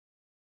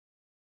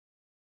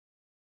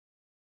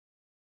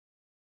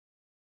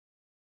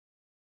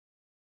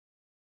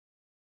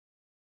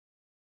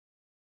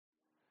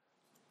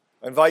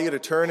I invite you to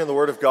turn in the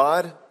Word of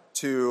God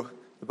to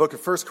the book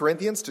of 1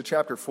 Corinthians, to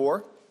chapter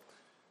 4.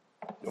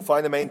 You'll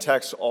find the main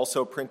text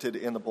also printed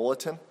in the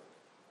bulletin.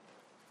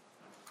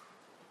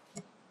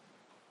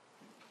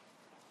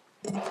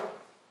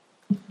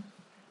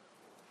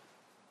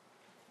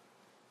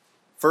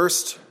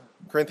 First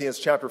Corinthians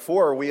chapter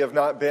 4, we have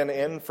not been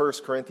in 1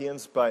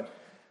 Corinthians, but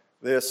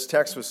this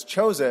text was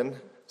chosen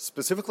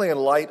specifically in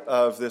light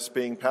of this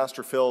being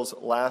Pastor Phil's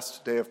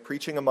last day of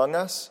preaching among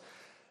us,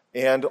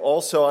 and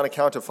also on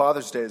account of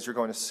Father's Day, as you're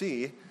going to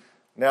see.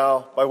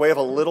 Now, by way of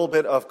a little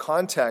bit of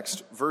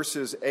context,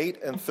 verses 8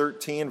 through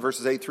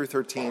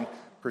 13,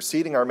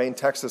 preceding our main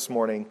text this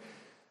morning,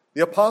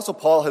 the Apostle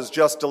Paul has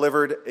just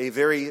delivered a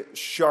very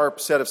sharp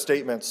set of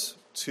statements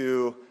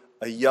to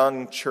a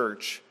young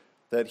church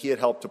that he had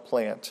helped to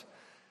plant.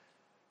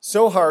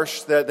 So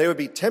harsh that they would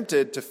be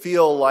tempted to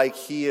feel like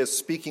he is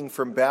speaking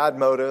from bad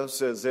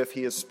motives, as if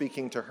he is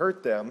speaking to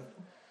hurt them,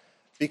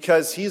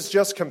 because he's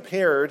just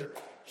compared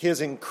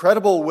his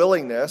incredible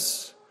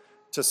willingness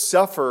to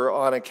suffer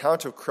on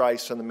account of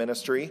Christ and the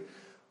ministry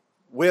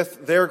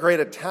with their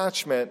great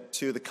attachment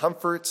to the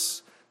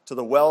comforts, to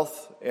the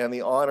wealth, and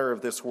the honor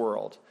of this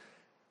world.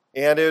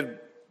 And it would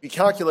be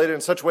calculated in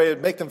such a way it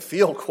would make them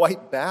feel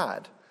quite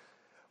bad.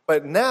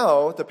 But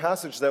now, the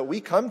passage that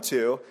we come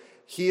to,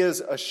 he is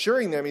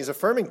assuring them, he's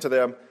affirming to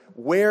them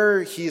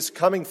where he's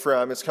coming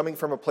from. It's coming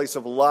from a place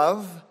of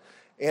love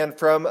and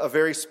from a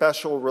very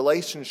special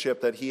relationship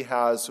that he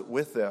has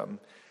with them.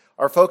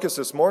 Our focus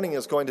this morning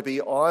is going to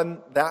be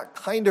on that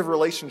kind of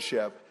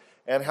relationship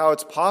and how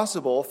it's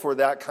possible for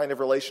that kind of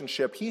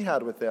relationship he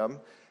had with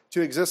them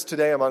to exist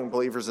today among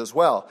believers as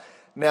well.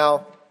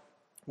 Now,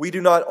 we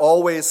do not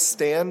always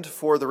stand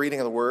for the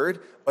reading of the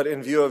Word, but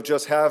in view of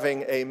just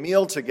having a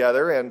meal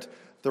together and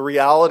the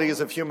realities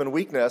of human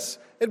weakness,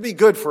 it'd be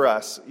good for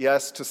us,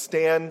 yes, to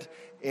stand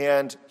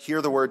and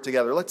hear the Word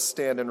together. Let's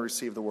stand and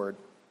receive the Word.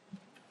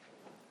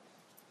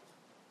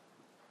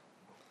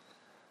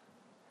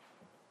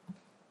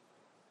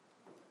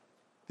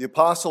 The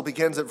apostle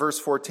begins at verse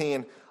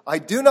 14, "I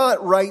do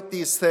not write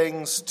these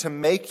things to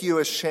make you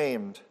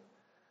ashamed,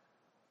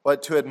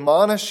 but to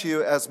admonish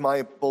you as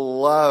my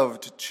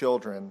beloved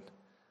children.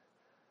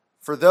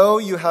 For though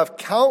you have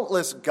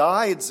countless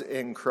guides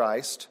in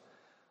Christ,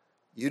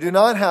 you do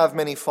not have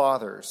many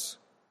fathers.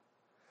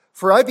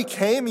 For I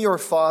became your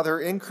father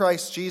in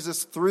Christ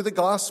Jesus through the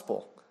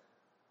gospel.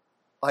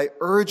 I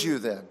urge you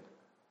then,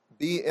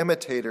 be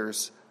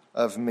imitators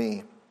of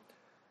me."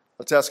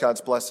 Let's ask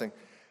God's blessing.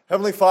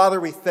 Heavenly Father,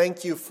 we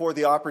thank you for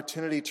the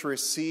opportunity to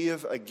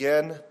receive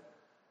again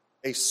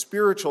a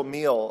spiritual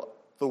meal,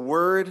 the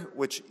word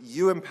which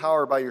you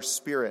empower by your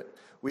Spirit.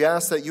 We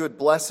ask that you would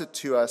bless it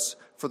to us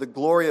for the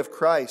glory of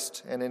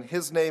Christ, and in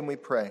his name we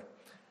pray.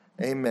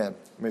 Amen.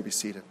 You may be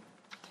seated.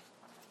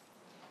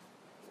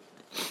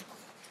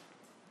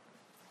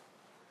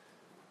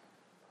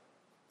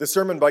 This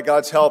sermon, by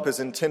God's help,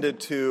 is intended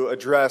to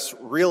address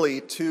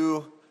really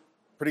two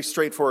pretty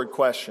straightforward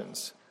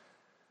questions.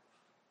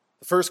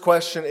 The first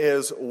question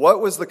is,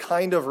 what was the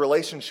kind of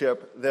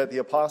relationship that the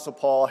Apostle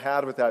Paul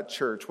had with that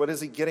church? What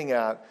is he getting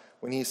at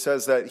when he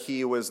says that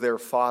he was their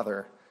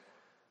father?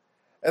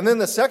 And then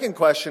the second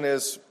question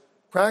is,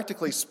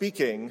 practically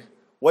speaking,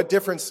 what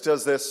difference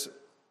does this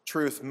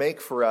truth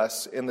make for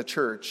us in the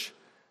church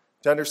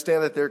to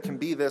understand that there can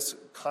be this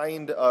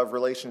kind of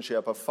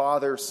relationship, a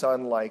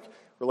father-son-like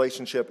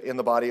relationship in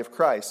the body of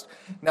Christ?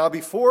 Now,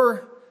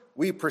 before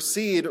we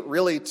proceed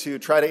really to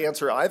try to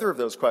answer either of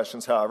those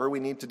questions, however, we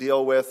need to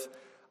deal with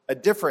a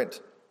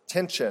different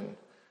tension,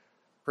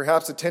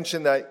 perhaps a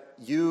tension that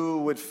you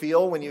would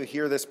feel when you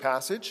hear this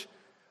passage,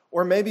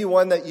 or maybe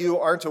one that you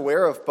aren't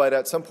aware of, but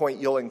at some point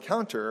you'll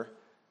encounter.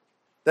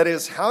 That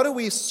is, how do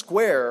we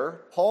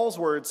square Paul's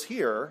words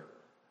here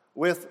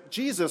with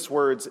Jesus'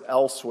 words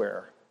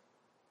elsewhere?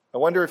 I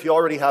wonder if you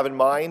already have in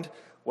mind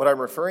what I'm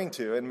referring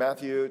to. In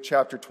Matthew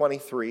chapter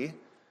 23,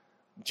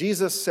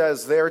 Jesus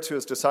says there to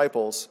his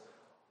disciples,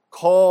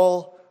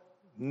 "Call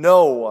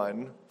no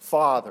one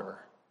Father."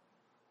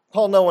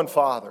 Call no one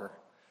Father.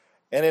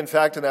 And in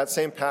fact, in that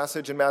same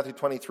passage in Matthew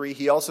 23,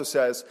 he also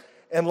says,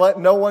 "And let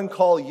no one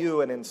call you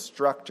an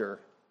instructor."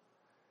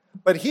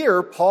 But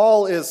here,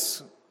 Paul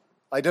is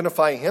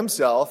identifying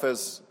himself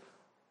as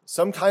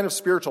some kind of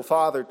spiritual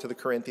father to the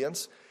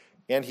Corinthians,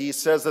 and he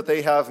says that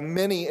they have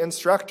many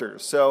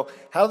instructors. So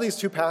how do these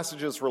two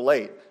passages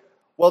relate?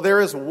 Well,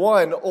 there is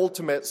one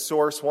ultimate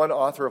source, one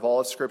author of all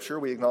of Scripture.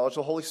 We acknowledge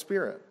the Holy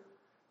Spirit.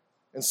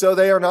 And so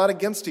they are not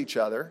against each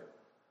other.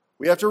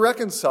 We have to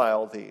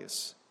reconcile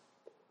these.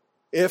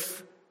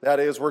 If, that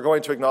is, we're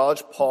going to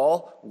acknowledge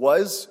Paul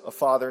was a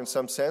father in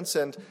some sense,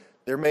 and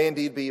there may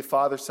indeed be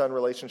father-son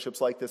relationships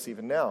like this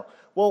even now.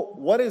 Well,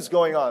 what is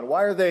going on?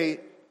 Why are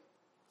they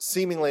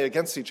seemingly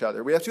against each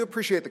other? We have to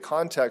appreciate the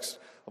context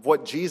of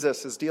what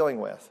Jesus is dealing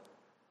with.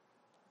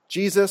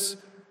 Jesus,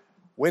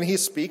 when he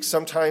speaks,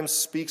 sometimes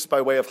speaks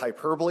by way of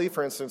hyperbole.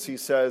 For instance, he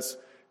says,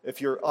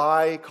 if your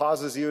eye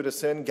causes you to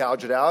sin,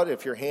 gouge it out.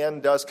 If your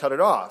hand does, cut it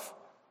off.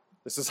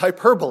 This is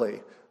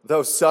hyperbole,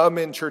 though some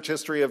in church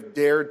history have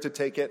dared to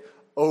take it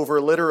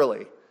over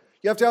literally.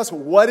 You have to ask,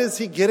 what is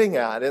he getting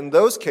at? In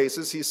those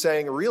cases, he's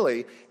saying,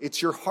 really,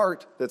 it's your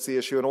heart that's the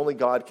issue, and only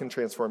God can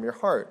transform your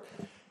heart.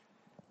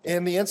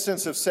 In the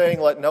instance of saying,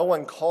 let no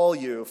one call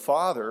you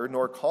father,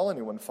 nor call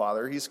anyone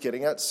father, he's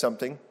getting at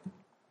something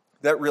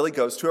that really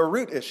goes to a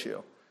root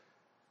issue.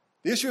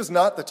 The issue is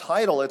not the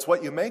title, it's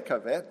what you make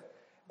of it.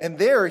 And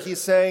there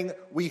he's saying,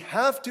 we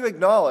have to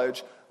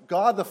acknowledge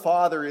God the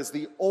Father is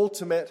the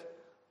ultimate,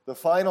 the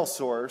final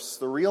source,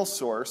 the real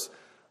source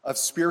of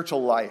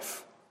spiritual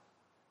life.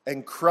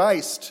 And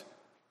Christ,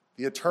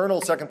 the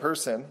eternal second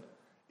person,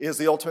 is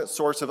the ultimate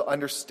source of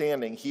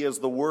understanding. He is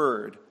the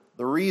Word,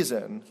 the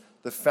reason,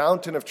 the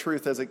fountain of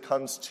truth as it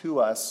comes to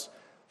us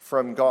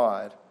from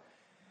God.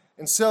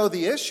 And so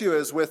the issue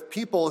is with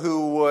people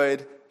who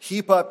would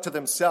heap up to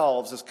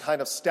themselves as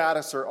kind of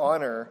status or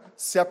honor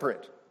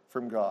separate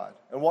from God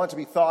and want to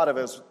be thought of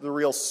as the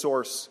real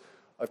source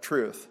of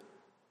truth.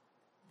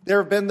 There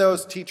have been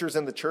those teachers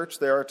in the church,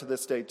 there are to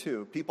this day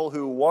too, people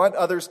who want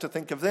others to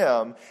think of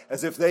them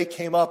as if they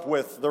came up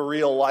with the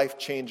real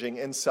life-changing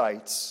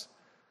insights.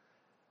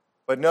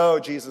 But no,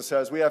 Jesus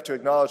says, we have to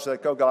acknowledge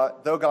that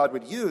though God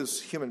would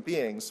use human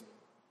beings,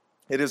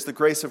 it is the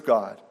grace of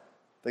God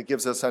that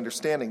gives us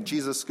understanding.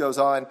 Jesus goes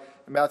on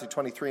in Matthew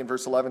 23 and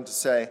verse 11 to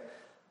say,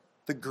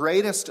 the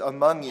greatest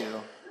among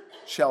you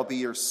shall be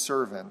your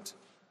servant.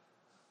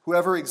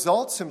 Whoever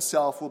exalts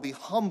himself will be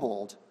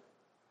humbled,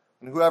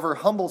 and whoever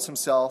humbles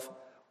himself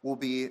will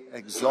be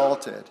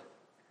exalted.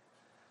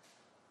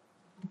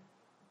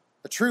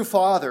 A true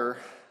father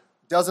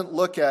doesn't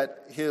look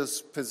at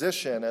his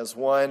position as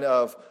one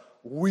of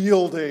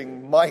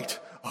wielding might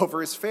over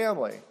his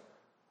family.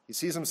 He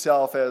sees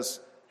himself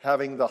as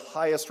having the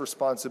highest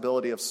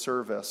responsibility of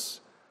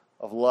service,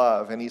 of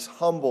love, and he's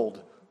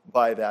humbled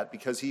by that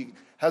because he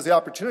has the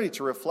opportunity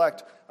to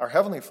reflect our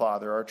Heavenly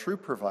Father, our true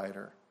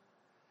provider.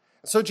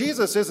 So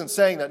Jesus isn't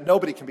saying that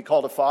nobody can be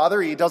called a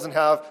father. He doesn't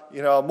have,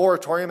 a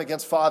moratorium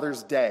against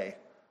Father's Day.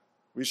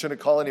 We shouldn't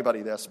call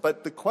anybody this.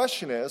 But the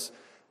question is,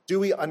 do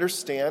we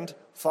understand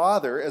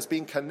Father as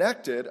being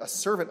connected, a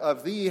servant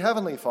of the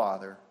Heavenly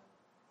Father?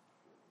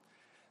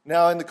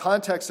 Now, in the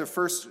context of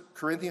 1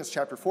 Corinthians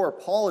chapter 4,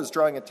 Paul is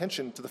drawing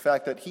attention to the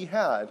fact that he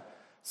had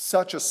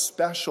such a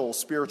special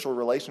spiritual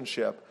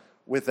relationship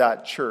with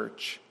that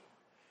church.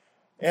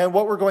 And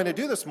what we're going to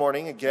do this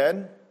morning,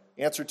 again,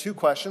 answer two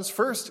questions.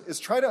 First is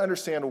try to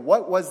understand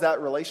what was that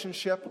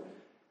relationship,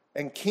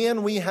 and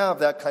can we have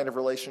that kind of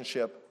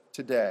relationship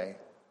today?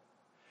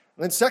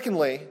 And then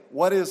secondly,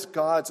 what is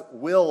God's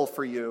will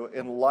for you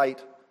in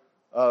light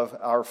of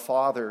our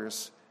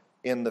fathers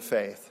in the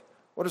faith?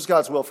 What is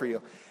God's will for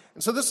you?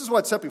 And so this is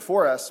what's set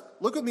before us.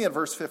 Look with me at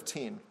verse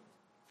 15. And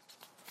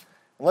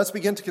let's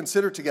begin to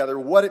consider together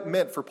what it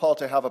meant for Paul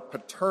to have a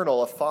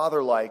paternal, a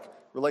father-like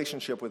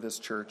relationship with his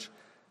church.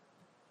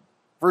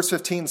 Verse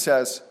 15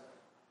 says,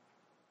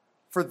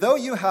 for though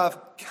you have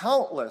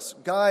countless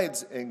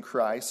guides in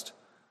Christ,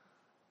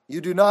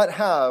 you do not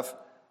have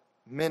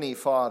many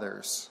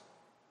fathers.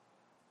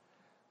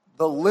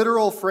 The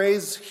literal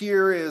phrase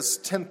here is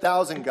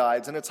 10,000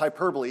 guides, and it's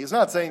hyperbole. He's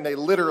not saying they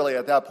literally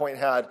at that point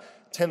had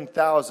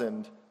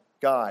 10,000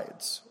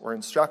 guides or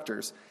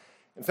instructors.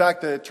 In fact,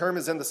 the term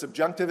is in the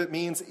subjunctive. It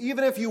means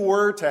even if you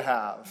were to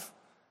have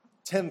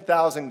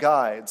 10,000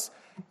 guides,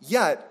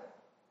 yet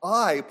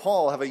I,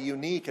 Paul, have a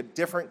unique, a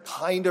different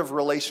kind of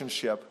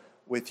relationship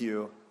with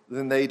you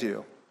than they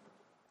do.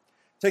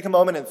 Take a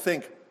moment and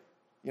think,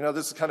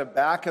 this is kind of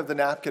back of the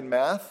napkin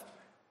math.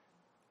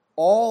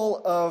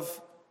 All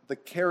of the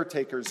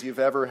caretakers you've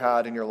ever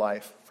had in your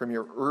life from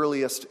your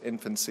earliest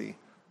infancy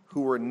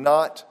who were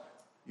not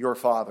your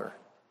father.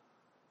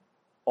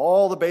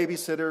 All the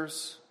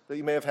babysitters that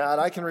you may have had,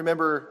 I can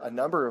remember a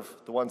number of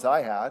the ones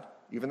I had,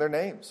 even their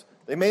names.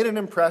 They made an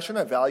impression,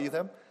 I value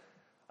them.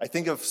 I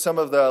think of some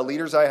of the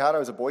leaders I had. I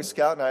was a Boy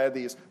Scout, and I had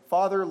these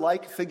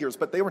father-like figures,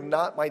 but they were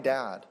not my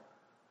dad.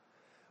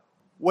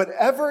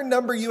 Whatever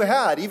number you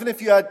had, even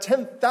if you had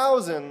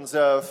 10,000s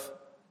of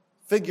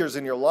figures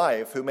in your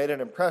life who made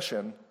an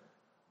impression,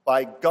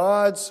 by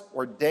God's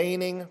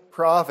ordaining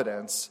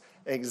providence,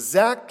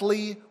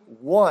 exactly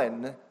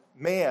one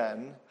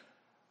man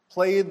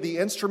played the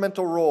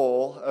instrumental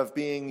role of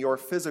being your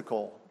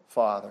physical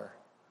father.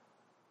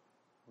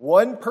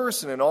 One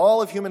person in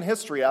all of human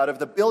history, out of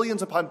the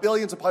billions upon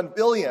billions upon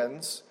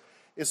billions,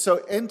 is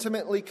so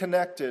intimately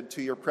connected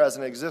to your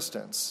present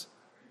existence.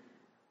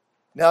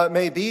 Now, it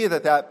may be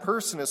that that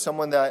person is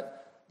someone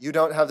that you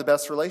don't have the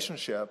best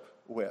relationship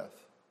with.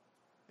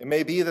 It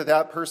may be that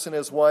that person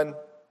is one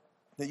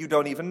that you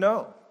don't even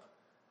know.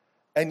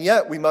 And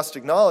yet, we must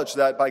acknowledge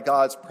that by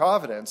God's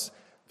providence,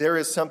 there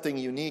is something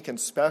unique and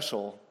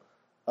special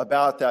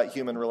about that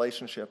human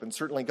relationship. And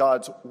certainly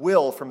God's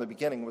will from the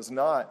beginning was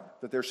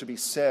not that there should be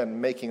sin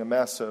making a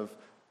mess of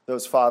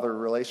those father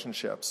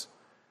relationships.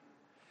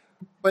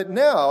 But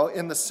now,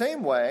 in the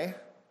same way,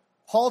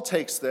 Paul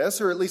takes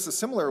this, or at least a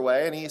similar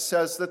way, and he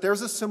says that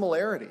there's a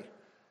similarity.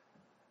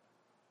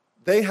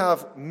 They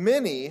have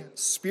many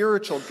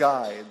spiritual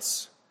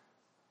guides,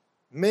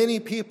 many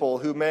people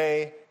who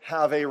may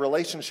have a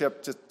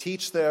relationship to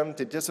teach them,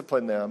 to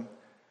discipline them,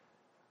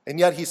 And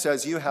yet he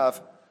says, you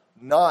have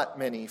not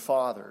many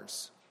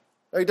fathers.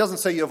 Now, he doesn't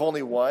say you have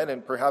only one,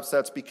 and perhaps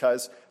that's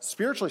because,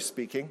 spiritually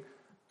speaking,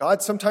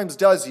 God sometimes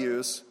does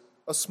use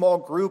a small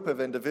group of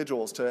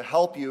individuals to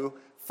help you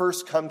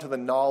first come to the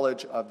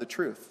knowledge of the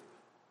truth.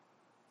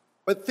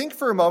 But think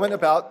for a moment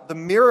about the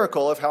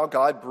miracle of how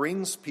God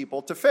brings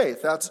people to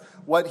faith. That's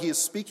what he is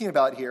speaking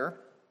about here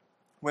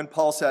when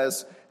Paul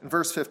says in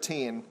verse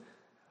 15,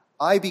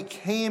 I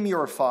became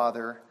your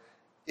father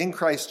in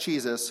Christ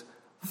Jesus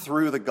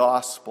through the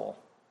gospel.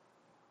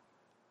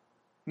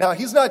 Now,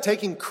 he's not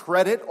taking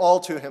credit all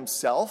to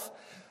himself.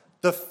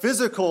 The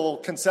physical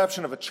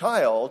conception of a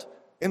child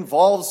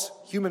involves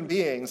human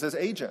beings as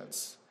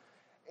agents.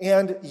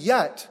 And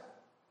yet,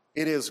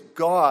 it is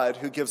God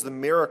who gives the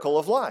miracle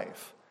of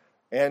life.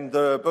 And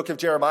the book of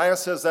Jeremiah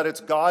says that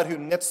it's God who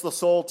knits the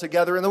soul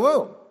together in the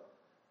womb.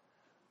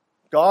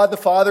 God the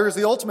Father is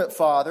the ultimate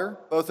father,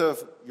 both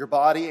of your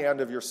body and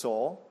of your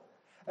soul.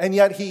 And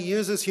yet he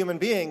uses human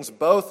beings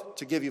both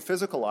to give you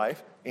physical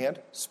life and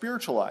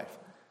spiritual life.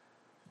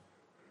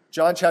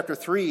 John chapter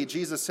 3,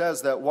 Jesus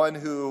says that one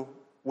who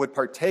would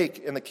partake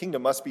in the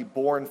kingdom must be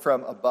born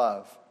from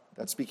above.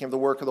 That's speaking of the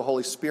work of the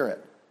Holy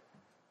Spirit.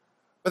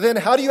 But then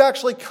how do you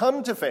actually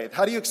come to faith?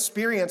 How do you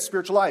experience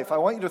spiritual life? I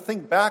want you to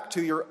think back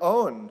to your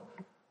own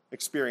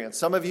experience.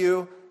 Some of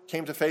you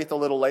came to faith a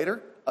little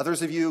later.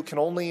 Others of you can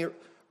only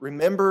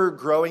remember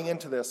growing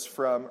into this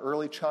from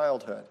early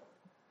childhood.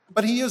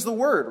 But he used the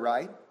word,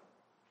 right?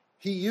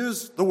 He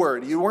used the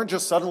word. You weren't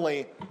just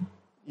suddenly,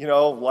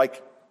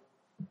 like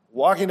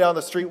walking down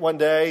the street one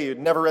day, you'd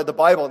never read the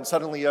Bible, and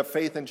suddenly you have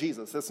faith in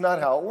Jesus. That's not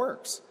how it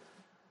works.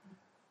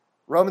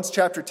 Romans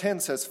chapter 10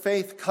 says,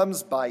 faith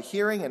comes by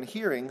hearing, and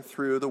hearing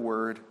through the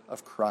word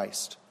of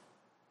Christ.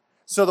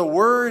 So the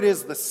word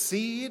is the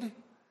seed.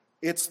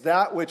 It's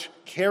that which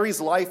carries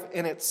life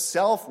in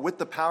itself with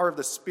the power of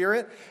the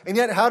Spirit. And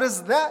yet, how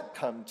does that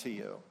come to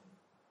you?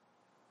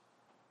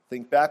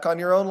 Think back on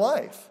your own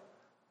life.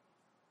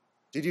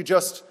 Did you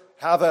just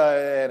have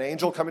an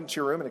angel come into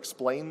your room and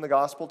explain the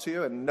gospel to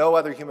you, and no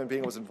other human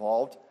being was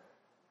involved?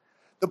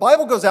 The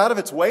Bible goes out of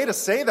its way to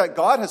say that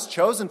God has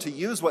chosen to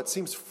use what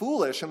seems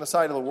foolish in the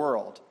sight of the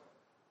world,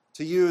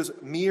 to use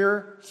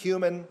mere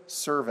human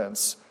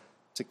servants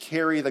to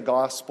carry the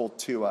gospel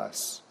to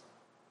us.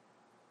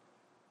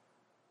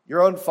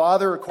 Your own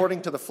father,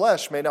 according to the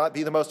flesh, may not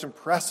be the most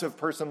impressive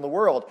person in the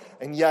world,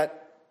 and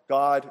yet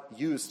God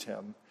used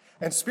him.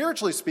 And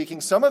spiritually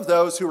speaking, some of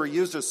those who were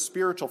used as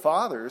spiritual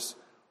fathers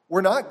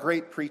were not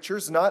great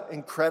preachers, not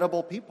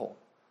incredible people,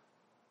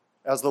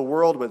 as the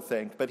world would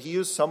think, but he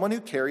used someone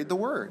who carried the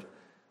word.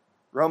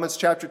 Romans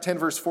chapter 10,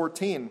 verse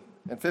 14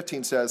 and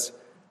 15 says,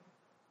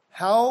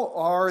 how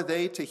are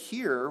they to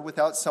hear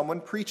without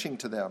someone preaching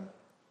to them?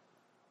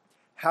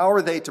 How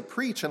are they to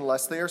preach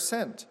unless they are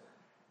sent?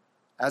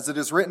 As it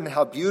is written,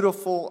 how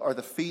beautiful are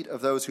the feet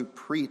of those who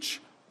preach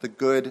the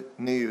good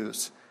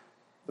news.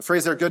 The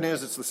phrase there, good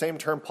news, it's the same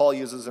term Paul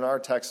uses in our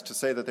text to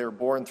say that they were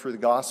born through the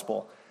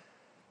gospel.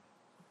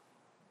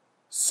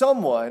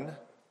 Someone,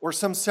 or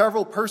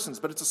several persons,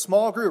 but it's a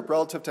small group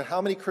relative to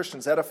how many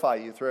Christians edify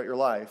you throughout your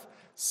life,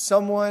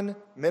 someone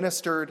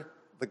ministered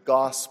the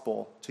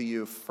gospel to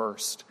you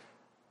first.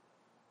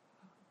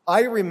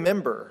 I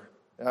remember,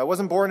 and I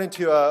wasn't born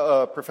into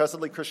a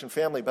professedly Christian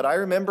family, but I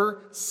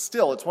remember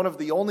still, it's one of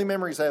the only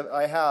memories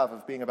I have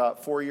of being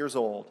about 4 years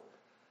old.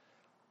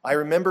 I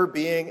remember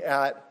being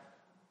at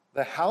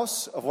the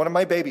house of one of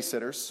my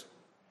babysitters,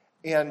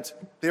 and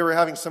they were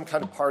having some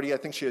kind of party. I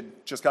think she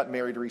had just gotten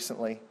married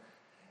recently.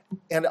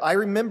 And I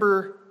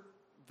remember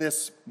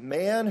this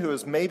man who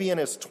was maybe in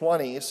his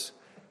 20s.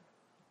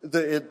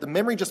 The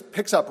memory just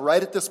picks up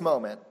right at this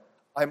moment.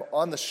 I'm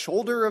on the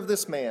shoulder of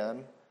this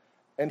man,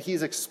 and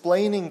he's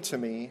explaining to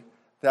me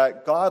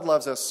that God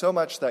loves us so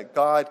much that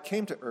God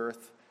came to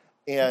earth,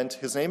 and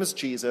his name is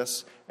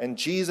Jesus, and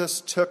Jesus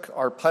took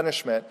our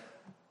punishment,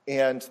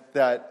 and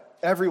that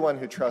everyone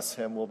who trusts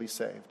him will be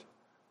saved.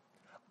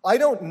 I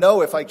don't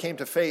know if I came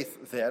to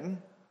faith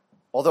then,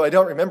 although I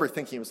don't remember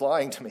thinking he was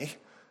lying to me.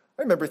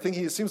 I remember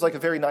thinking he seems like a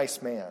very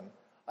nice man.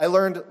 I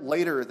learned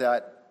later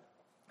that,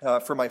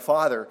 for my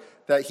father,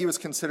 that he was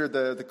considered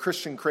the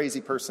Christian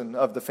crazy person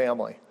of the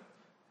family.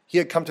 He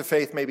had come to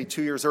faith maybe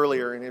 2 years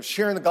earlier, and he was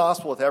sharing the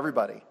gospel with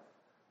everybody.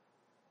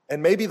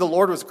 And maybe the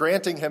Lord was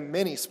granting him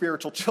many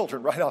spiritual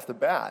children right off the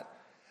bat.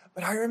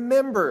 But I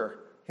remember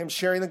him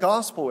sharing the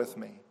gospel with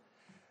me.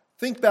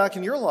 Think back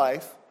in your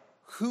life,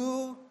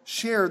 who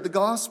shared the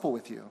gospel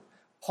with you?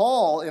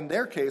 Paul, in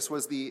their case,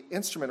 was the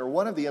instrument, or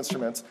one of the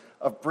instruments,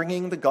 of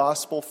bringing the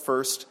gospel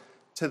first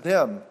to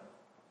them.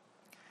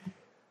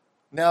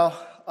 Now,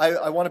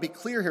 I want to be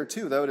clear here,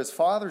 too, though it is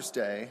Father's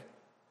Day,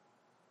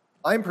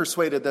 I'm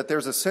persuaded that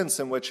there's a sense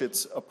in which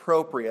it's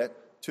appropriate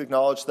to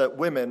acknowledge that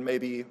women may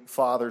be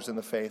fathers in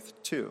the faith,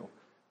 too.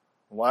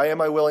 Why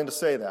am I willing to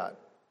say that?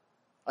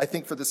 I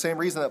think for the same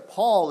reason that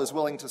Paul is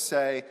willing to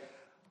say,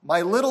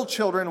 my little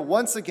children,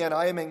 once again,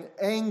 I am in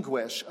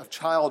anguish of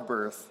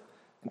childbirth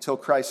until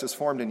Christ is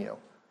formed in you.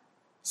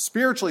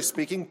 Spiritually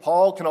speaking,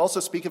 Paul can also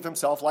speak of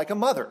himself like a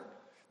mother.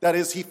 That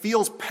is, he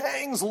feels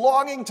pangs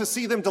longing to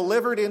see them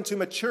delivered into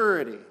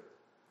maturity.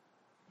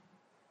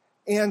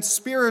 And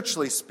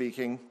spiritually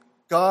speaking,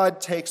 God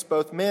takes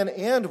both men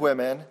and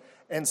women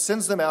and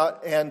sends them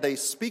out, and they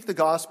speak the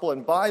gospel,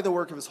 and by the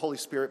work of his Holy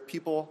Spirit,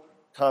 people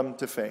come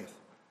to faith.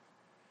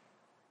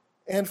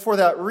 And for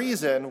that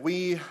reason,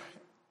 we,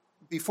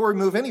 before we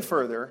move any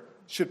further,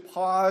 should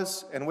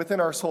pause and within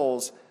our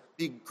souls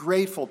be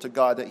grateful to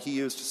God that he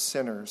used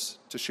sinners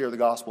to share the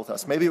gospel with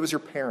us. Maybe it was your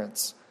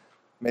parents.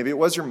 Maybe it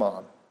was your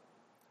mom.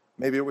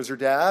 Maybe it was your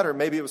dad, or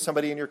maybe it was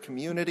somebody in your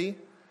community.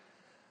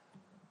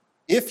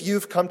 If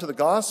you've come to the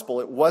gospel,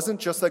 it wasn't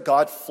just that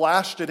God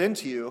flashed it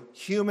into you.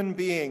 Human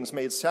beings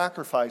made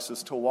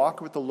sacrifices to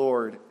walk with the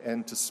Lord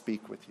and to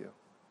speak with you.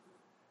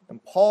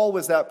 And Paul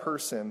was that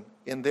person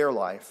in their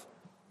life.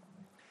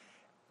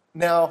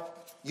 Now,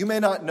 you may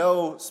not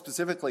know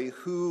specifically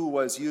who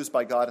was used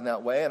by God in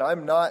that way, and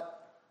I'm not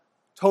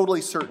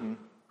totally certain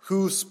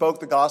who spoke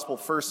the gospel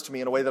first to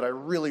me in a way that I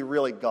really,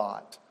 really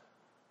got.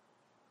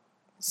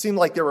 It seemed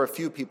like there were a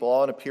few people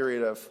all in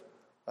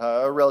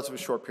a relatively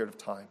short period of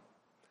time.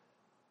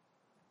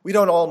 We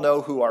don't all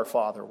know who our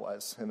Father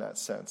was in that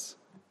sense,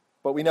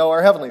 but we know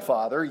our Heavenly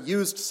Father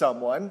used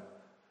someone,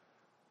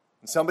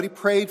 and somebody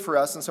prayed for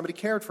us, and somebody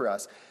cared for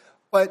us.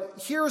 But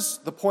here's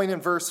the point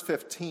in verse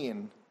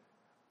 15.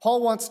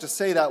 Paul wants to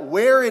say that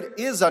where it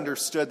is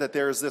understood that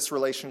there is this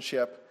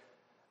relationship,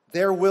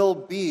 there will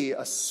be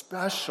a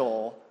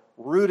special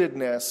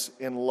rootedness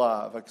in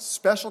love, a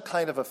special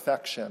kind of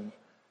affection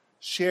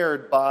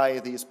shared by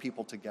these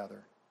people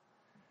together,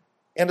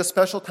 and a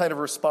special kind of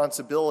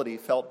responsibility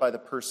felt by the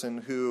person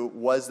who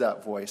was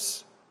that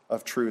voice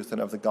of truth and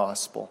of the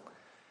gospel.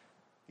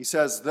 He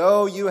says,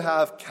 though you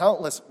have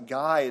countless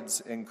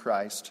guides in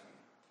Christ,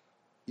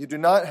 you do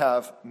not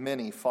have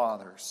many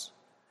fathers.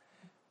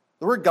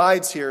 The word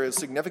guides here is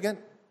significant.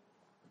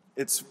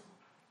 It's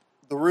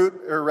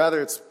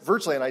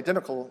virtually an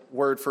identical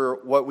word for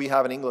what we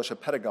have in English, a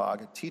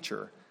pedagogue, a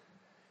teacher.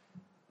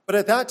 But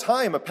at that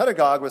time, a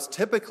pedagogue was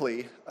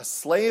typically a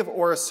slave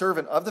or a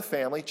servant of the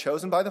family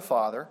chosen by the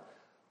father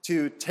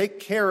to take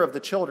care of the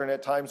children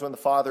at times when the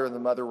father and the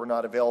mother were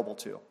not available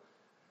to.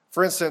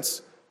 For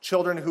instance,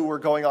 children who were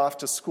going off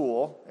to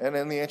school, and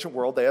in the ancient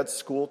world they had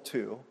school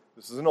too.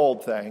 This is an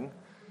old thing.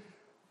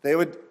 They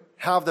would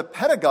have the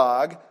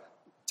pedagogue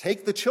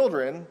take the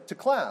children to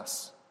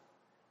class.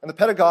 And the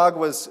pedagogue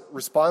was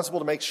responsible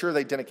to make sure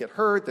they didn't get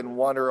hurt, didn't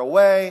wander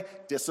away,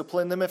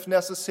 discipline them if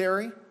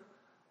necessary,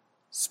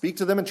 speak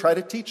to them and try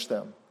to teach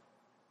them.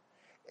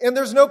 And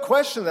there's no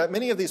question that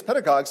many of these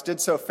pedagogues did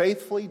so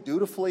faithfully,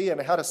 dutifully, and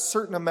had a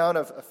certain amount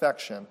of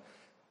affection.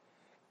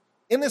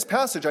 In this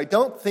passage, I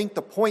don't think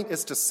the point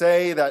is to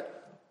say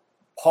that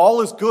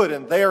Paul is good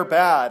and they are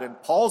bad,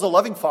 and Paul's a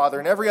loving father,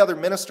 and every other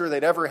minister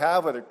they'd ever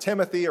have, whether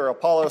Timothy or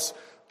Apollos,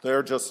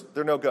 they're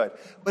no good.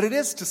 But it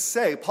is to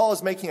say, Paul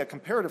is making a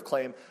comparative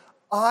claim.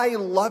 I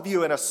love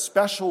you in a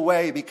special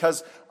way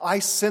because I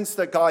sense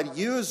that God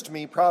used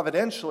me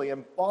providentially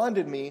and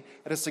bonded me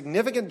at a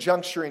significant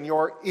juncture in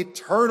your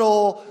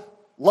eternal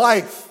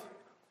life,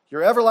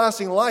 your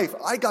everlasting life.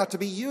 I got to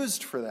be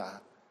used for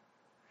that.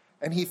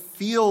 And he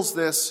feels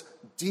this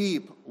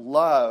deep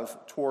love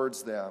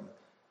towards them.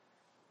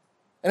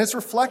 And it's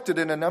reflected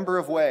in a number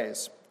of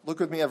ways. Look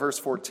with me at verse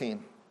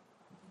 14.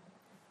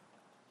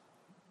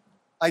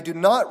 I do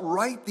not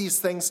write these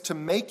things to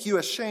make you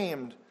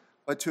ashamed,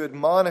 but to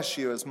admonish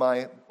you as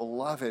my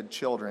beloved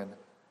children.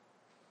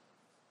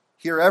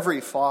 Here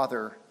every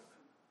father,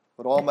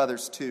 but all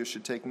mothers too,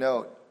 should take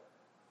note.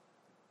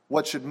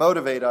 What should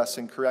motivate us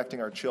in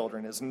correcting our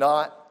children is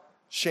not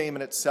shame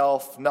in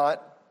itself,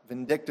 not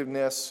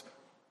vindictiveness,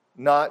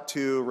 not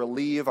to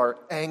relieve our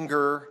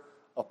anger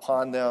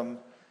upon them.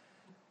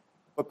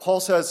 But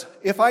Paul says,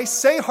 if I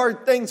say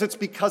hard things, it's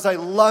because I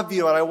love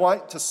you and I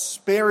want to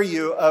spare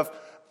you of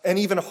an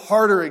even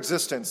harder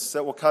existence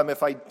that will come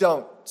if I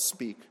don't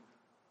speak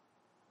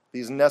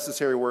these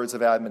necessary words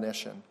of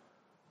admonition,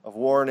 of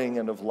warning,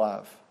 and of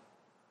love.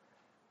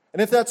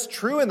 And if that's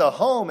true in the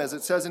home, as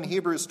it says in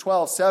Hebrews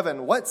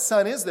 12:7, what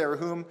son is there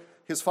whom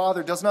his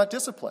father does not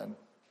discipline?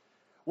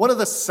 One of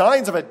the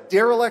signs of a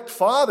derelict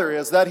father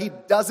is that he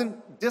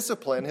doesn't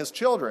discipline his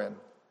children.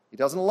 He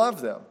doesn't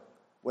love them.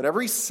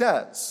 Whatever he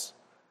says,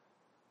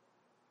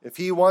 if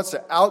he wants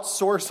to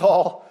outsource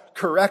all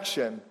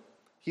correction,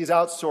 he's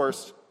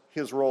outsourced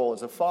his role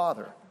as a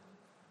father.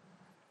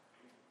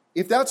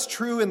 If that's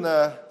true in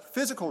the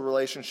physical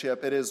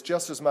relationship, it is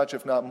just as much,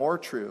 if not more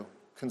true,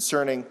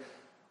 concerning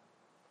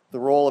the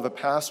role of a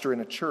pastor in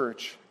a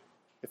church.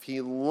 If he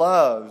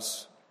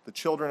loves the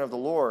children of the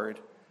Lord,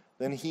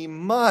 then he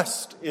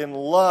must, in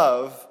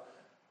love,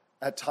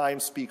 at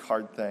times speak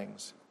hard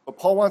things. But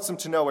Paul wants them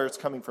to know where it's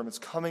coming from. It's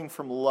coming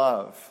from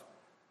love,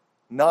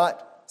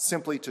 not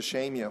simply to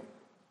shame you.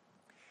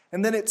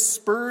 And then it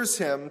spurs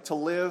him to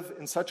live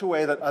in such a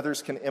way that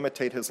others can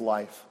imitate his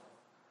life.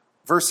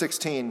 Verse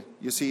 16,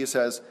 you see, he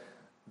says,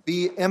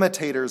 be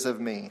imitators of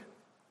me.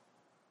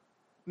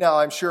 Now,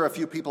 I'm sure a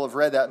few people have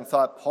read that and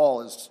thought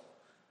Paul is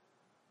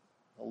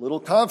a little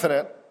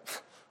confident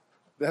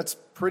That's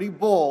pretty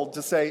bold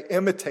to say,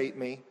 imitate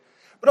me.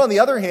 But on the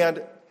other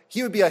hand,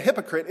 he would be a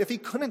hypocrite if he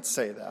couldn't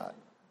say that.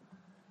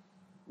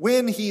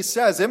 When he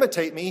says,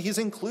 imitate me, he's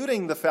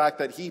including the fact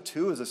that he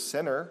too is a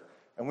sinner.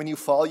 And when you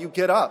fall, you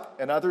get up.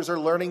 And others are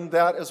learning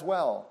that as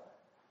well.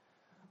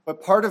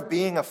 But part of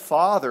being a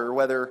father,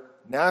 whether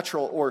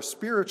natural or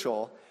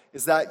spiritual,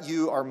 is that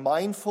you are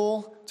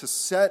mindful to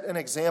set an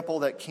example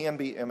that can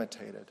be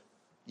imitated.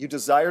 You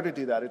desire to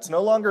do that. It's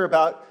no longer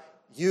about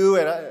you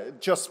and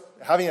just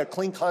having a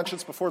clean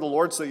conscience before the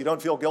Lord so you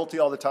don't feel guilty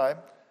all the time.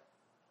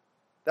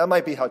 That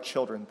might be how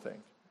children think.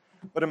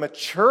 But a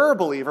mature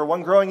believer,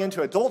 one growing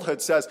into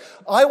adulthood, says,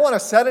 I want to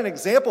set an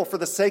example for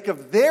the sake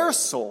of their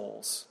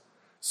souls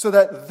so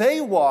that they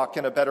walk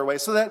in a better way,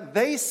 so that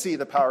they see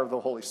the power of the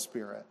Holy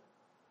Spirit.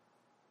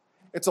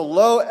 It's a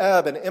low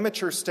ebb and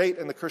immature state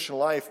in the Christian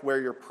life where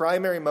your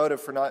primary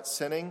motive for not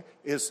sinning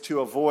is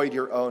to avoid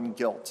your own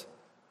guilt.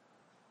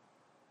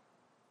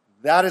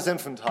 That is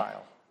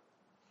infantile.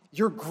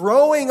 You're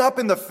growing up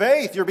in the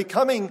faith. You're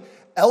becoming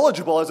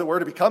eligible, as it were,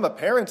 to become a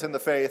parent in the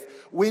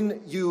faith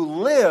when you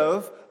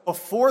live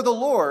before the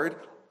Lord,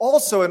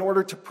 also in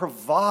order to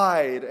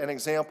provide an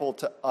example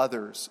to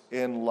others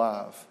in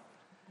love.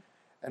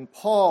 And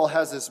Paul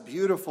has this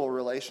beautiful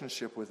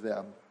relationship with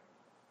them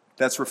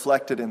that's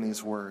reflected in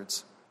these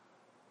words.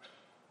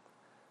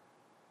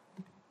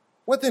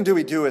 What then do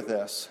we do with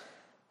this?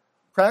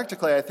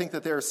 Practically, I think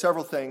that there are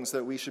several things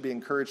that we should be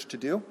encouraged to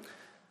do.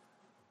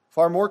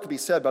 Far more could be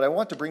said, but I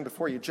want to bring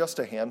before you just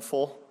a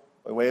handful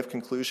by way of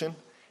conclusion.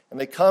 And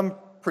they come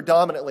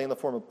predominantly in the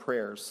form of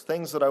prayers,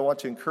 things that I want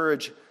to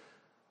encourage,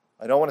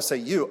 I don't want to say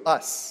you,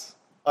 us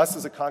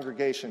as a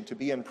congregation to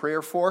be in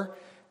prayer for.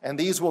 And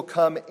these will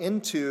come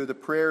into the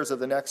prayers of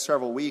the next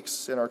several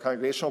weeks in our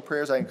congregational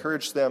prayers. I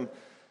encourage them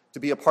to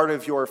be a part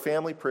of your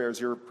family prayers,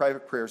 your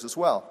private prayers as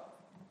well.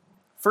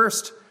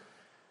 First,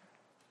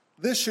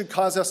 this should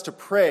cause us to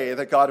pray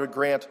that God would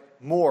grant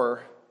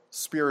more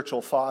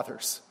spiritual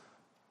fathers.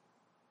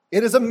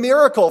 It is a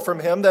miracle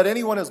from him that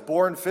anyone is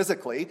born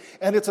physically,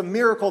 and it's a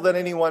miracle that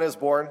anyone is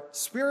born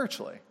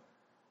spiritually.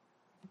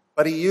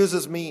 But he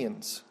uses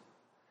means.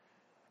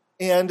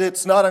 And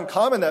it's not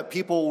uncommon that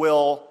people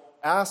will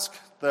ask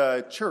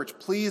the church,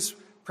 please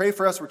pray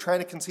for us. We're trying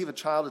to conceive a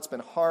child. It's been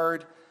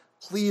hard.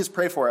 Please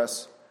pray for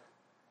us.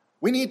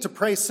 We need to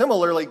pray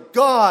similarly.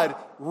 God,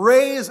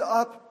 raise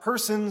up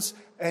persons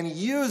and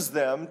use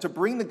them to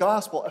bring the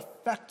gospel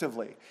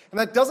effectively. And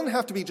that doesn't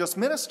have to be just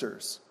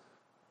ministers.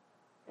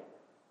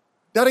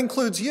 That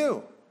includes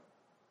you.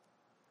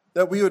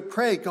 That we would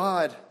pray,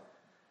 God,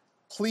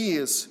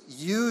 please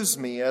use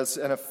me as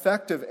an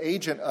effective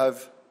agent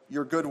of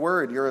your good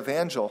word, your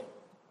evangel.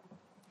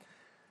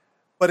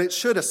 But it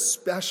should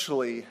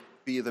especially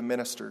be the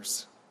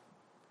ministers.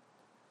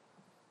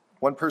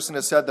 One person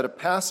has said that a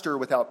pastor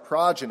without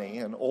progeny,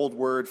 an old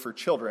word for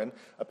children,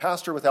 a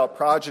pastor without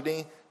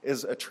progeny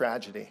is a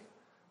tragedy.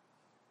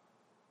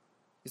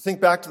 You think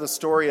back to the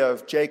story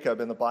of Jacob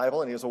in the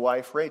Bible, and he has a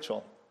wife,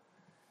 Rachel.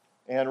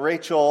 And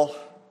Rachel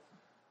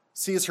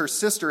sees her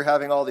sister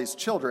having all these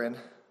children,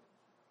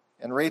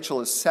 and Rachel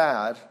is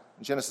sad.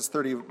 In Genesis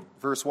 30,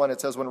 verse 1, it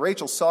says, when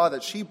Rachel saw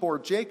that she bore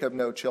Jacob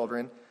no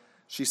children,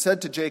 she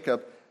said to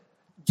Jacob,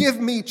 give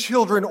me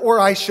children or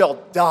I shall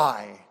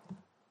die.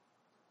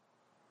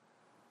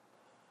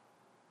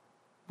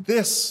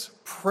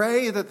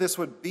 Pray that this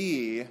would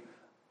be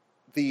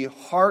the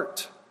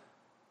heart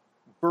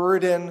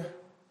burden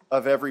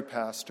of every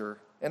pastor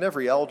and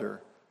every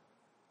elder.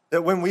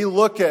 That when we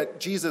look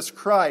at Jesus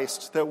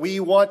Christ, that we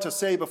want to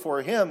say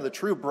before him, the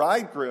true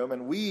bridegroom,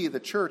 and we, the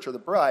church, are the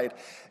bride,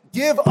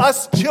 give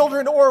us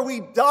children or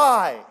we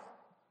die.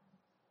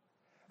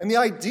 And the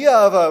idea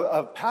of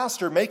a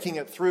pastor making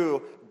it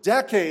through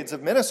decades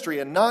of ministry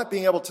and not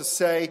being able to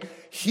say,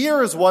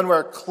 here is one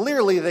where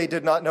clearly they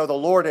did not know the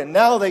Lord and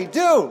now they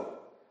do.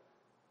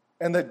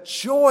 And the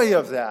joy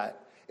of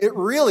that, it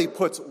really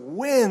puts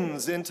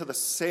winds into the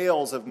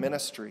sails of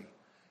ministry.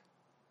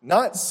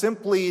 Not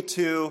simply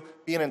to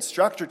be an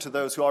instructor to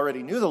those who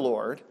already knew the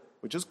Lord,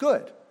 which is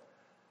good,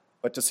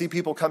 but to see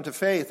people come to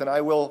faith. And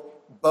I will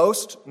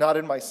boast, not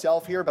in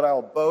myself here, but I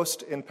will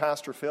boast in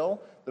Pastor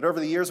Phil, that over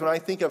the years when I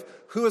think of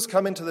who has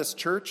come into this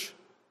church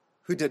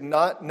who did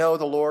not know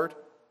the Lord,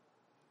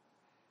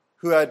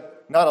 who had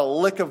not a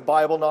lick of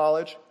Bible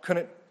knowledge,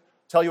 couldn't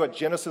tell you what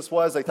Genesis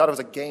was, they thought it was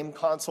a game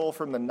console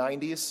from the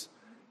 90s,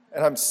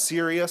 and I'm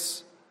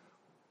serious.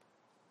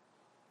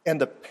 And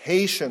the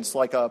patience,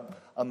 like a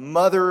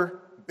mother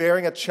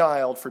bearing a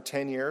child for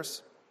 10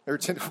 years, or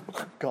 10,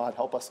 God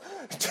help us,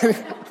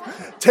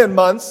 10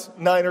 months,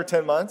 9 or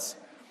 10 months.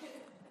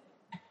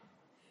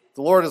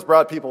 The Lord has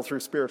brought people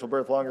through spiritual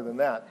birth longer than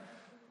that.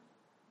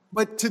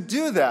 But to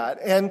do that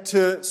and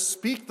to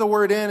speak the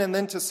word in and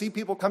then to see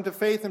people come to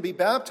faith and be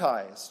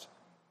baptized,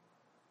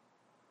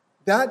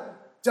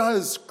 that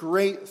does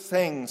great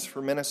things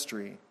for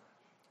ministry.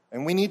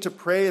 And we need to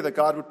pray that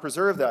God would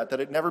preserve that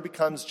it never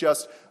becomes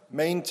just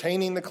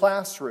maintaining the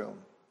classroom,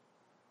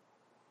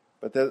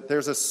 but that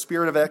there's a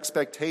spirit of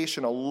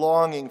expectation, a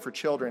longing for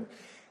children.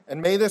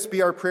 And may this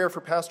be our prayer for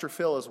Pastor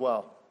Phil as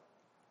well.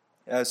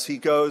 as he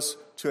goes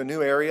to a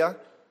new area,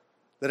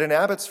 that in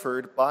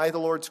Abbotsford, by the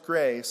Lord's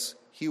grace,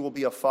 he will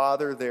be a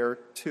father there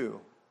too,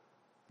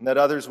 and that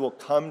others will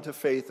come to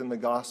faith in the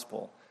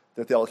gospel,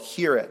 that they'll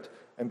hear it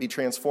and be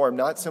transformed.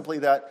 Not simply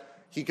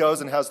that he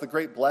goes and has the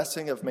great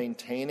blessing of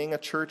maintaining a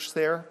church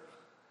there,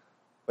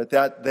 but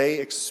that they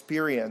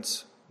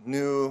experience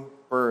new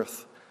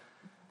birth.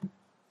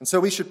 And so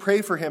we should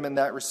pray for him in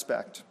that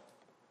respect.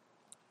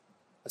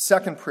 A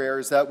second prayer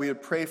is that we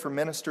would pray for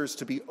ministers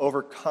to be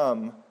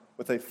overcome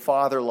with a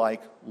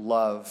father-like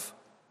love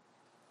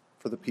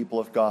for the people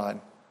of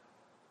God.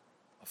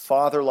 A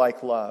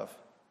father-like love.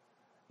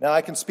 Now,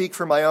 I can speak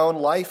for my own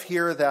life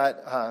here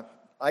that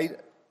I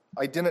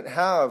didn't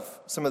have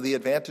some of the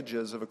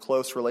advantages of a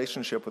close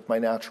relationship with my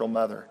natural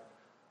mother.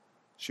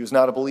 She was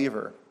not a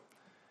believer.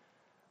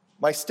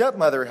 My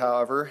stepmother,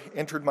 however,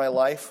 entered my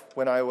life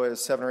when I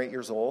was 7 or 8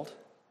 years old.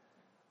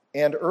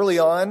 And early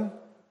on,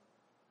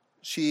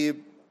 she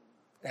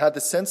had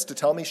the sense to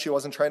tell me she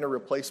wasn't trying to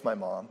replace my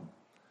mom.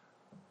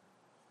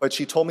 But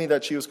she told me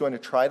that she was going to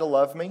try to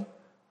love me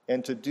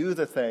and to do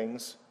the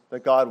things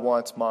that God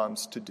wants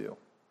moms to do.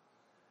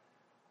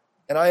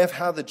 And I have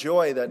had the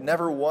joy that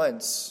never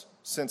once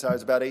since I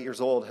was about 8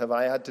 years old have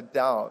I had to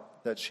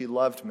doubt that she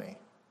loved me,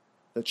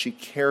 that she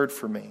cared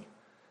for me.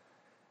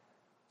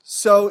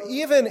 So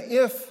even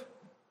if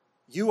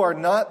you are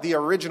not the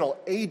original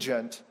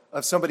agent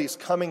of somebody's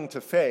coming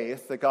to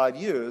faith that God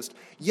used,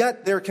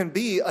 yet there can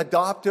be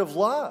adoptive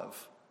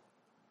love.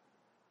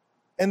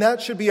 And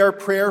that should be our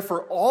prayer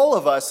for all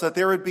of us, that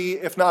there would be,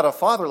 if not a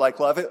father-like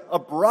love, a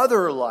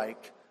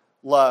brother-like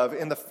love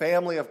in the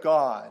family of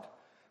God.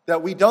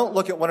 That we don't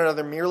look at one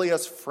another merely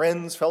as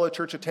friends, fellow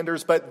church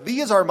attenders, but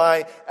these are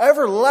my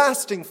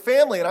everlasting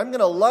family, and I'm going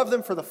to love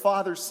them for the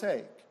Father's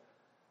sake.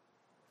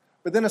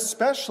 But then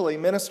especially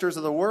ministers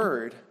of the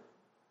Word,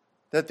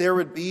 that there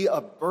would be a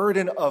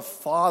burden of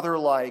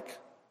father-like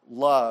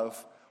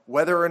love,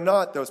 whether or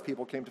not those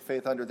people came to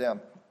faith under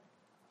them.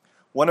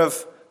 One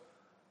of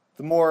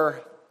the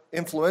more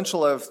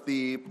influential of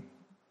the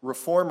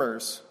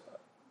reformers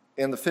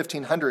in the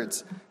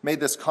 1500s made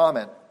this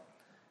comment.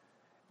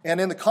 And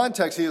in the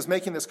context, he was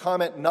making this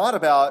comment not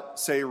about,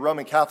 say,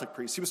 Roman Catholic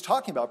priests. He was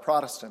talking about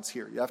Protestants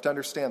here. You have to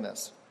understand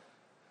this.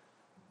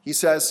 He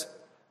says,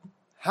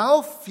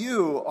 "How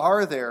few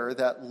are there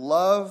that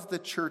love the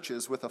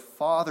churches with a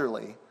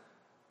fatherly,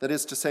 that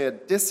is to say, a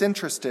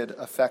disinterested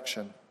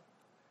affection,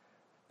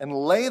 and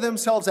lay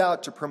themselves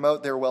out to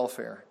promote their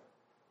welfare?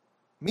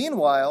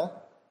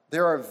 Meanwhile,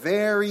 there are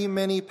very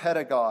many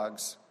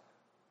pedagogues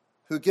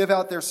who give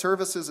out their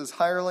services as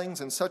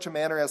hirelings in such a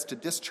manner as to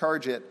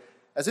discharge it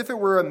as if it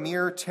were a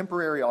mere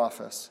temporary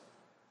office.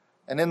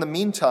 And in the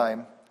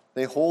meantime,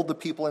 they hold the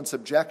people in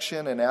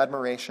subjection and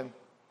admiration.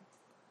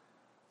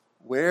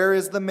 Where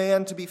is the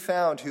man to be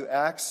found who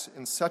acts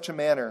in such a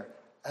manner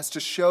as to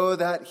show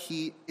that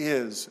he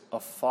is a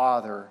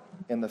father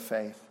in the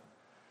faith?"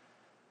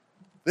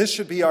 This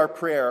should be our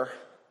prayer,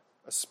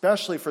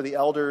 especially for the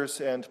elders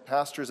and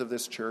pastors of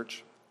this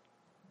church,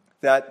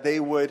 that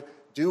they would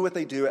do what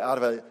they do out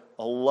of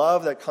a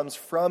love that comes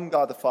from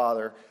God the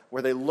Father,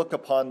 where they look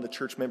upon the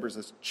church members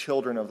as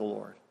children of the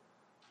Lord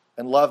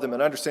and love them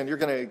and understand you're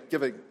going to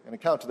give an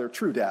account to their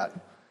true dad.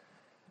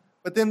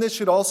 But then this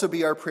should also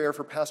be our prayer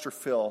for Pastor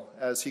Phil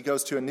as he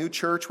goes to a new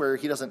church where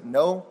he doesn't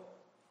know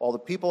all the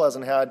people,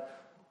 hasn't had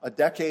a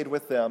decade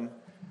with them,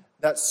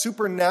 that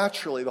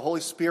supernaturally the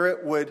Holy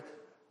Spirit would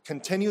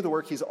continue the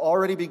work he's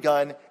already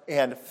begun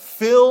and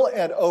fill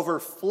and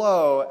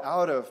overflow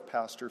out of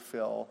Pastor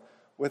Phil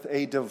with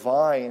a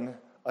divine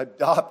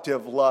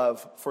adoptive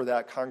love for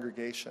that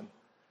congregation.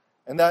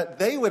 And that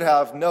they would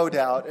have no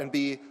doubt and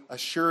be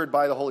assured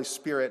by the Holy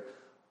Spirit,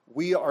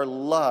 we are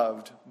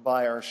loved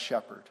by our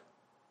shepherd.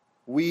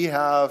 We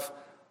have,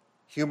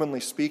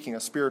 humanly speaking, a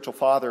spiritual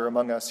father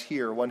among us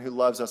here, one who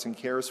loves us and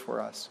cares for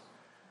us.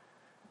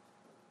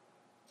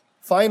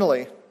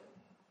 Finally,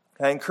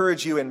 I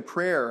encourage you in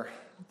prayer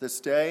this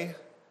day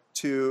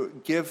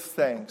to give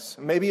thanks.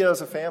 Maybe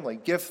as a family,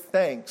 give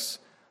thanks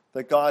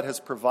that God has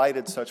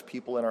provided such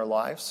people in our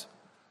lives.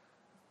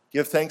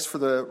 Give thanks for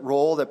the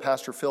role that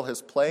Pastor Phil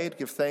has played.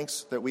 Give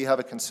thanks that we have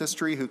a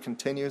consistory who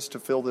continues to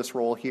fill this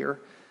role here.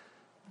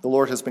 The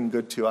Lord has been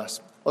good to us.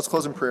 Let's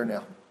close in prayer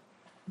now.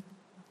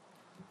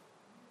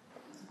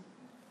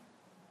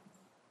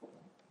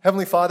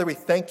 Heavenly Father, we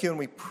thank you and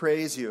we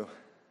praise you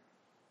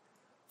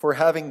for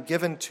having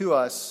given to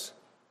us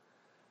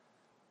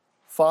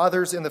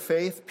fathers in the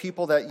faith,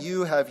 people that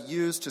you have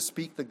used to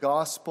speak the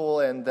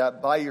gospel and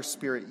that by your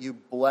Spirit you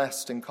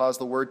blessed and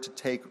caused the word to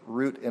take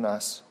root in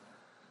us.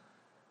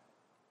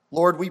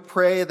 Lord, we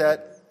pray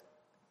that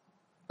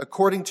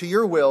according to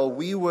your will,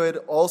 we would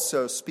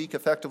also speak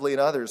effectively in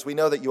others. We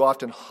know that you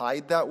often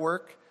hide that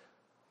work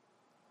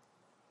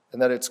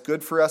and that it's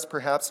good for us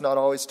perhaps not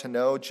always to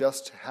know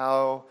just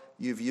how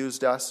you've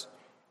used us.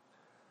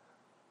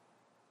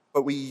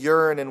 But we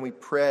yearn and we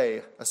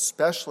pray,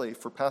 especially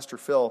for Pastor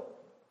Phil,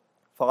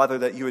 Father,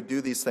 that you would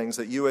do these things,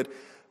 that you would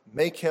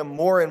make him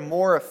more and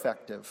more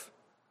effective,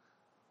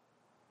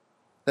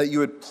 that you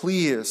would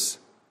please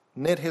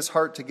knit his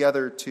heart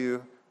together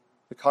to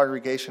the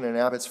congregation in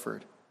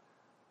Abbotsford.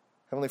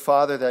 Heavenly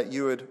Father, that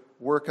you would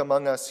work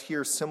among us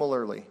here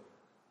similarly,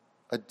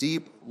 a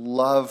deep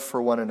love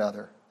for one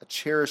another, a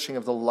cherishing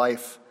of the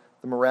life,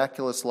 the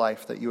miraculous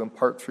life that you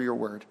impart through your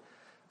word.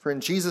 For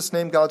in Jesus'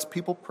 name, God's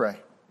people pray.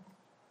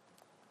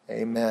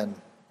 Amen.